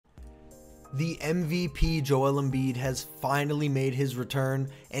The MVP Joel Embiid has finally made his return,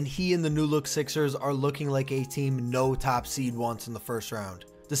 and he and the new look Sixers are looking like a team no top seed wants in the first round.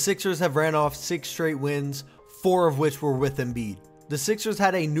 The Sixers have ran off 6 straight wins, 4 of which were with Embiid. The Sixers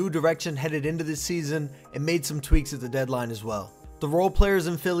had a new direction headed into this season and made some tweaks at the deadline as well. The role players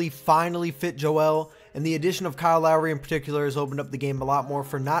in Philly finally fit Joel, and the addition of Kyle Lowry in particular has opened up the game a lot more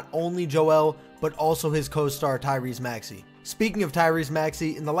for not only Joel, but also his co-star Tyrese Maxey. Speaking of Tyrese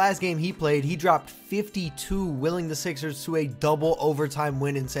Maxey, in the last game he played, he dropped 52, willing the Sixers to a double overtime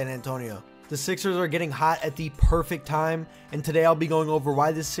win in San Antonio. The Sixers are getting hot at the perfect time, and today I'll be going over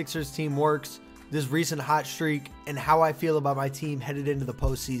why this Sixers team works, this recent hot streak, and how I feel about my team headed into the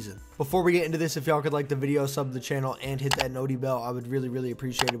postseason. Before we get into this, if y'all could like the video, sub to the channel, and hit that noti bell, I would really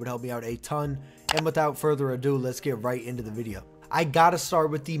appreciate it. It would help me out a ton. And without further ado, let's get right into the video. I gotta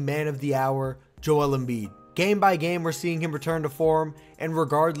start with the man of the hour, Joel Embiid. Game by game, we're seeing him return to form, and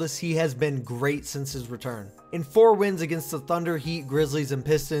regardless, he has been great since his return. In 4 wins against the Thunder, Heat, Grizzlies, and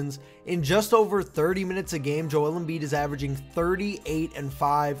Pistons, in just over 30 minutes a game, Joel Embiid is averaging 38 and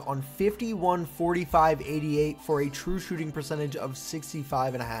 5 on 51, 45, 88 for a true shooting percentage of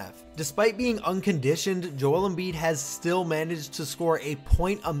 65.5. Despite being unconditioned, Joel Embiid has still managed to score a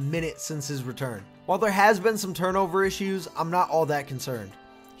point a minute since his return. While there has been some turnover issues, I'm not all that concerned.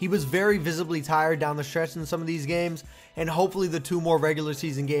 He was very visibly tired down the stretch in some of these games, and hopefully the 2 more regular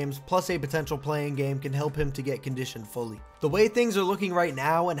season games plus a potential playing game can help him to get conditioned fully. The way things are looking right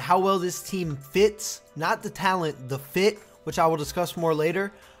now and how well this team fits, not the talent, the fit, which I will discuss more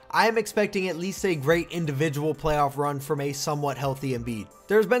later, I am expecting at least a great individual playoff run from a somewhat healthy Embiid.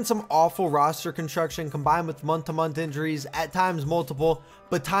 There's been some awful roster construction combined with month-to-month injuries, at times multiple,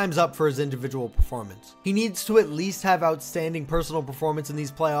 but time's up for his individual performance. He needs to at least have outstanding personal performance in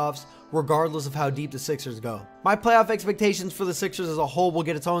these playoffs, regardless of how deep the Sixers go. My playoff expectations for the Sixers as a whole will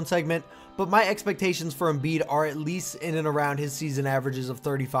get its own segment, but my expectations for Embiid are at least in and around his season averages of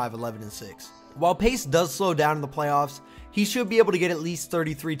 35, 11, and 6. While pace does slow down in the playoffs, he should be able to get at least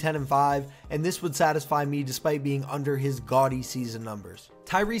 33, 10, and 5, and this would satisfy me despite being under his gaudy season numbers.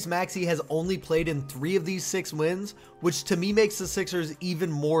 Tyrese Maxey has only played in 3 of these 6 wins, which to me makes the Sixers even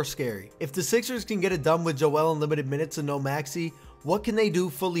more scary. If the Sixers can get it done with Joel in limited minutes and no Maxey, what can they do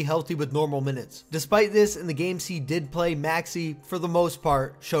fully healthy with normal minutes? Despite this, in the games he did play, Maxey, for the most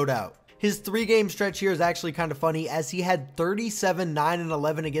part, showed out. His 3-game stretch here is actually kind of funny, as he had 37, 9, and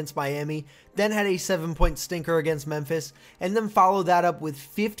 11 against Miami, then had a 7-point stinker against Memphis, and then followed that up with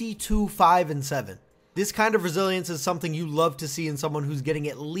 52, 5, and 7. This kind of resilience is something you love to see in someone who's getting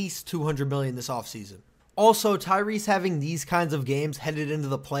at least $200 million this offseason. Also, Tyrese having these kinds of games headed into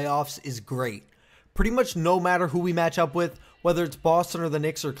the playoffs is great. Pretty much no matter who we match up with, whether it's Boston or the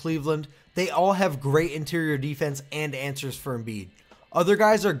Knicks or Cleveland, they all have great interior defense and answers for Embiid. Other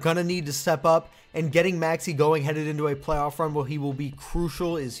guys are gonna need to step up, and getting Maxey going headed into a playoff run where he will be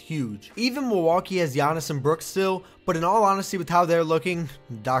crucial is huge. Even Milwaukee has Giannis and Brooks still, but in all honesty with how they're looking,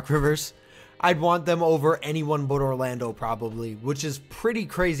 Doc Rivers, I'd want them over anyone but Orlando probably, which is pretty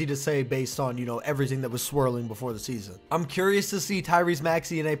crazy to say based on, everything that was swirling before the season. I'm curious to see Tyrese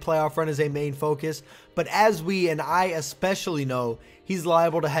Maxey in a playoff run as a main focus, but as we and I especially know, he's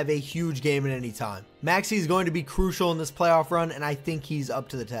liable to have a huge game at any time. Maxey is going to be crucial in this playoff run, and I think he's up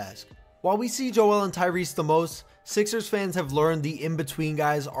to the task. While we see Joel and Tyrese the most, Sixers fans have learned the in-between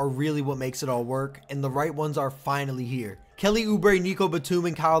guys are really what makes it all work, and the right ones are finally here. Kelly Oubre, Nico Batum,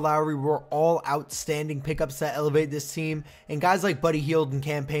 and Kyle Lowry were all outstanding pickups that elevate this team, and guys like Buddy Hield and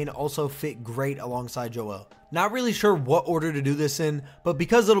Cam Payne also fit great alongside Joel. Not really sure what order to do this in, but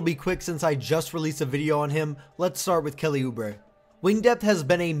because it'll be quick since I just released a video on him, let's start with Kelly Oubre. Wing depth has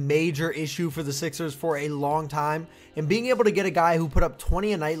been a major issue for the Sixers for a long time, and being able to get a guy who put up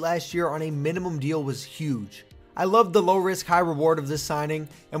 20 a night last year on a minimum deal was huge. I love the low risk, high reward of this signing,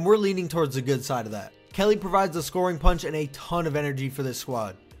 and we're leaning towards the good side of that. Kelly provides a scoring punch and a ton of energy for this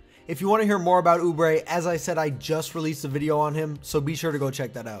squad. If you want to hear more about Oubre, as I said, I just released a video on him, so be sure to go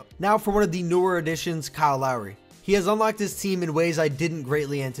check that out. Now for one of the newer additions, Kyle Lowry. He has unlocked his team in ways I didn't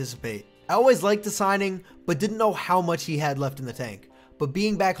greatly anticipate. I always liked the signing, but didn't know how much he had left in the tank. But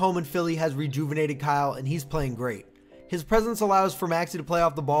being back home in Philly has rejuvenated Kyle, and he's playing great. His presence allows for Maxey to play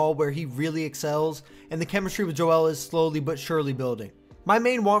off the ball where he really excels, and the chemistry with Joel is slowly but surely building. My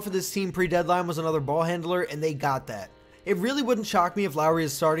main want for this team pre-deadline was another ball handler, and they got that. It really wouldn't shock me if Lowry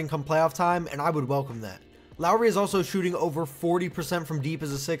is starting come playoff time, and I would welcome that. Lowry is also shooting over 40% from deep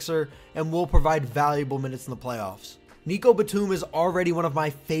as a Sixer, and will provide valuable minutes in the playoffs. Nico Batum is already one of my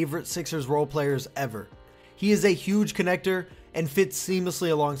favorite Sixers role players ever. He is a huge connector and fits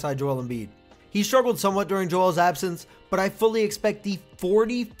seamlessly alongside Joel Embiid. He struggled somewhat during Joel's absence, but I fully expect the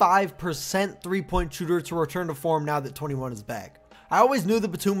 45% three-point shooter to return to form now that 21 is back. I always knew that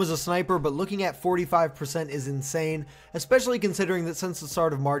Batum was a sniper, but looking at 45% is insane, especially considering that since the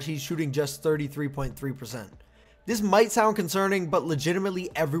start of March, he's shooting just 33.3%. This might sound concerning, but legitimately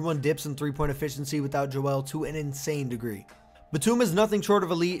everyone dips in three-point efficiency without Joel to an insane degree. Batum is nothing short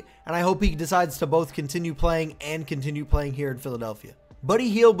of elite, and I hope he decides to both continue playing here in Philadelphia. Buddy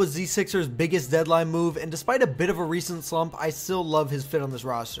Hield was the Sixers' biggest deadline move, and despite a bit of a recent slump, I still love his fit on this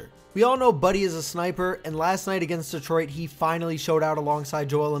roster. We all know Buddy is a sniper, and last night against Detroit, he finally showed out alongside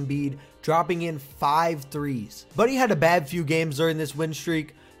Joel Embiid, dropping in 5 threes. Buddy had a bad few games during this win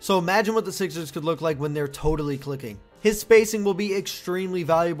streak, so imagine what the Sixers could look like when they're totally clicking. His spacing will be extremely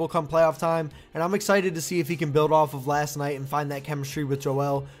valuable come playoff time, and I'm excited to see if he can build off of last night and find that chemistry with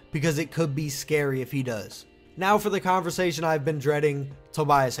Joel, because it could be scary if he does. Now for the conversation I've been dreading,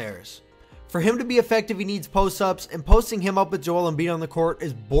 Tobias Harris. For him to be effective, he needs post-ups, and posting him up with Joel Embiid on the court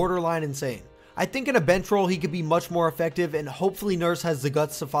is borderline insane. I think in a bench role, he could be much more effective, and hopefully Nurse has the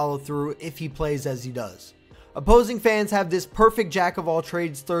guts to follow through if he plays as he does. Opposing fans have this perfect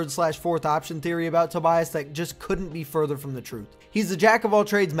jack-of-all-trades third/fourth option theory about Tobias that just couldn't be further from the truth. He's the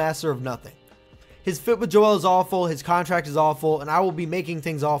jack-of-all-trades, master of nothing. His fit with Joel is awful, his contract is awful, and I will be making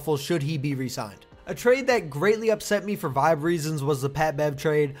things awful should he be re-signed. A trade that greatly upset me for vibe reasons was the Pat Bev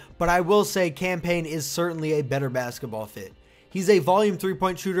trade, but I will say Cam Payne is certainly a better basketball fit. He's a volume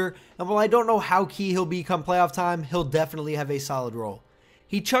three-point shooter, and while I don't know how key he'll be come playoff time, he'll definitely have a solid role.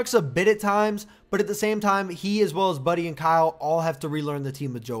 He chucks a bit at times, but at the same time, he as well as Buddy and Kyle all have to relearn the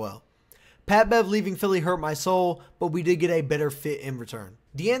team with Joel. Pat Bev leaving Philly hurt my soul, but we did get a better fit in return.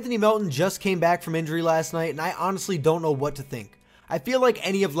 De'Anthony Melton just came back from injury last night, and I honestly don't know what to think. I feel like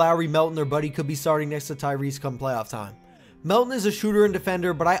any of Lowry, Melton, or Buddy could be starting next to Tyrese come playoff time. Melton is a shooter and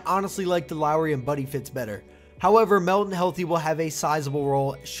defender, but I honestly like the Lowry and Buddy fits better. However, Melton healthy will have a sizable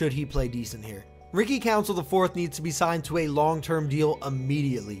role should he play decent here. Ricky Council IV needs to be signed to a long-term deal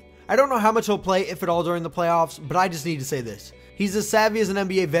immediately. I don't know how much he'll play, if at all, during the playoffs, but I just need to say this. He's as savvy as an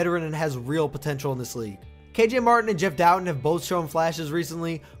NBA veteran and has real potential in this league. KJ Martin and Jeff Doughton have both shown flashes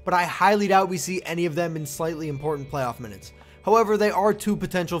recently, but I highly doubt we see any of them in slightly important playoff minutes. However, they are two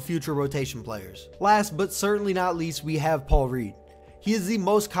potential future rotation players. Last but certainly not least, we have Paul Reed. He is the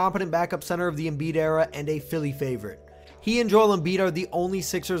most competent backup center of the Embiid era and a Philly favorite. He and Joel Embiid are the only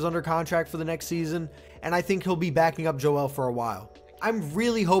Sixers under contract for the next season, and I think he'll be backing up Joel for a while. I'm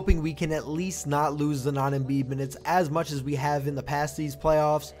really hoping we can at least not lose the non-Embiid minutes as much as we have in the past these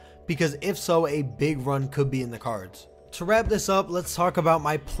playoffs, because if so, a big run could be in the cards. To wrap this up, let's talk about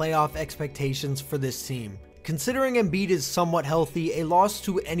my playoff expectations for this team. Considering Embiid is somewhat healthy, a loss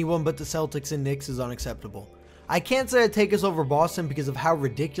to anyone but the Celtics and Knicks is unacceptable. I can't say I'd take us over Boston because of how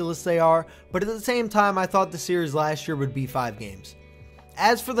ridiculous they are, but at the same time, I thought the series last year would be 5 games.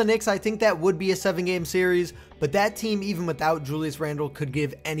 As for the Knicks, I think that would be a 7-game series, but that team, even without Julius Randle, could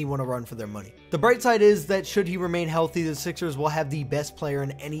give anyone a run for their money. The bright side is that should he remain healthy, the Sixers will have the best player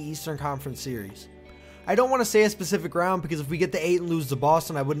in any Eastern Conference series. I don't want to say a specific round because if we get the 8 and lose to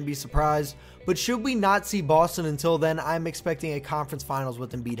Boston, I wouldn't be surprised. But should we not see Boston until then, I'm expecting a conference finals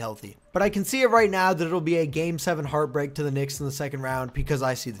with Embiid healthy. But I can see it right now that it'll be a Game 7 heartbreak to the Knicks in the second round because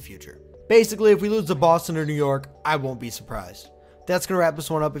I see the future. Basically, if we lose to Boston or New York, I won't be surprised. That's going to wrap this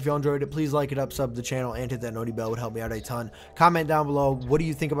one up. If you enjoyed it, please like it up, sub to the channel, and hit that noti bell. It would help me out a ton. Comment down below, what do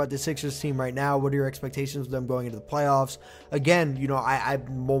you think about the Sixers team right now? What are your expectations of them going into the playoffs? Again, you know,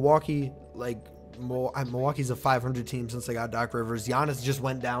 Milwaukee, Milwaukee's a 500 team since they got Doc Rivers. Giannis just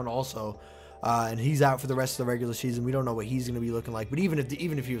went down also, and he's out for the rest of the regular season. We don't know what he's going to be looking like, but even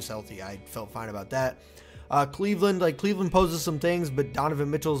if he was healthy, I felt fine about that. Cleveland poses some things, but Donovan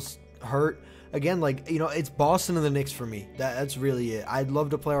Mitchell's hurt. Again, it's Boston and the Knicks for me. That's really it. I'd love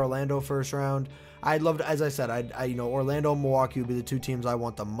to play Orlando first round. I'd love to, as I said, Orlando and Milwaukee would be the 2 teams I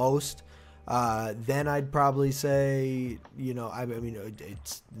want the most. Then I'd probably say, then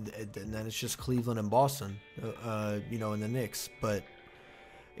it's just Cleveland and Boston, and the Knicks. But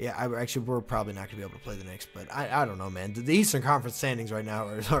yeah, we're probably not gonna be able to play the Knicks. But I don't know, man. The Eastern Conference standings right now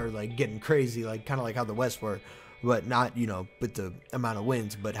are like getting crazy, kind of like how the West were. But not, with the amount of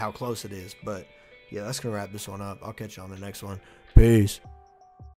wins, but how close it is. But yeah, that's going to wrap this one up. I'll catch you on the next one. Peace.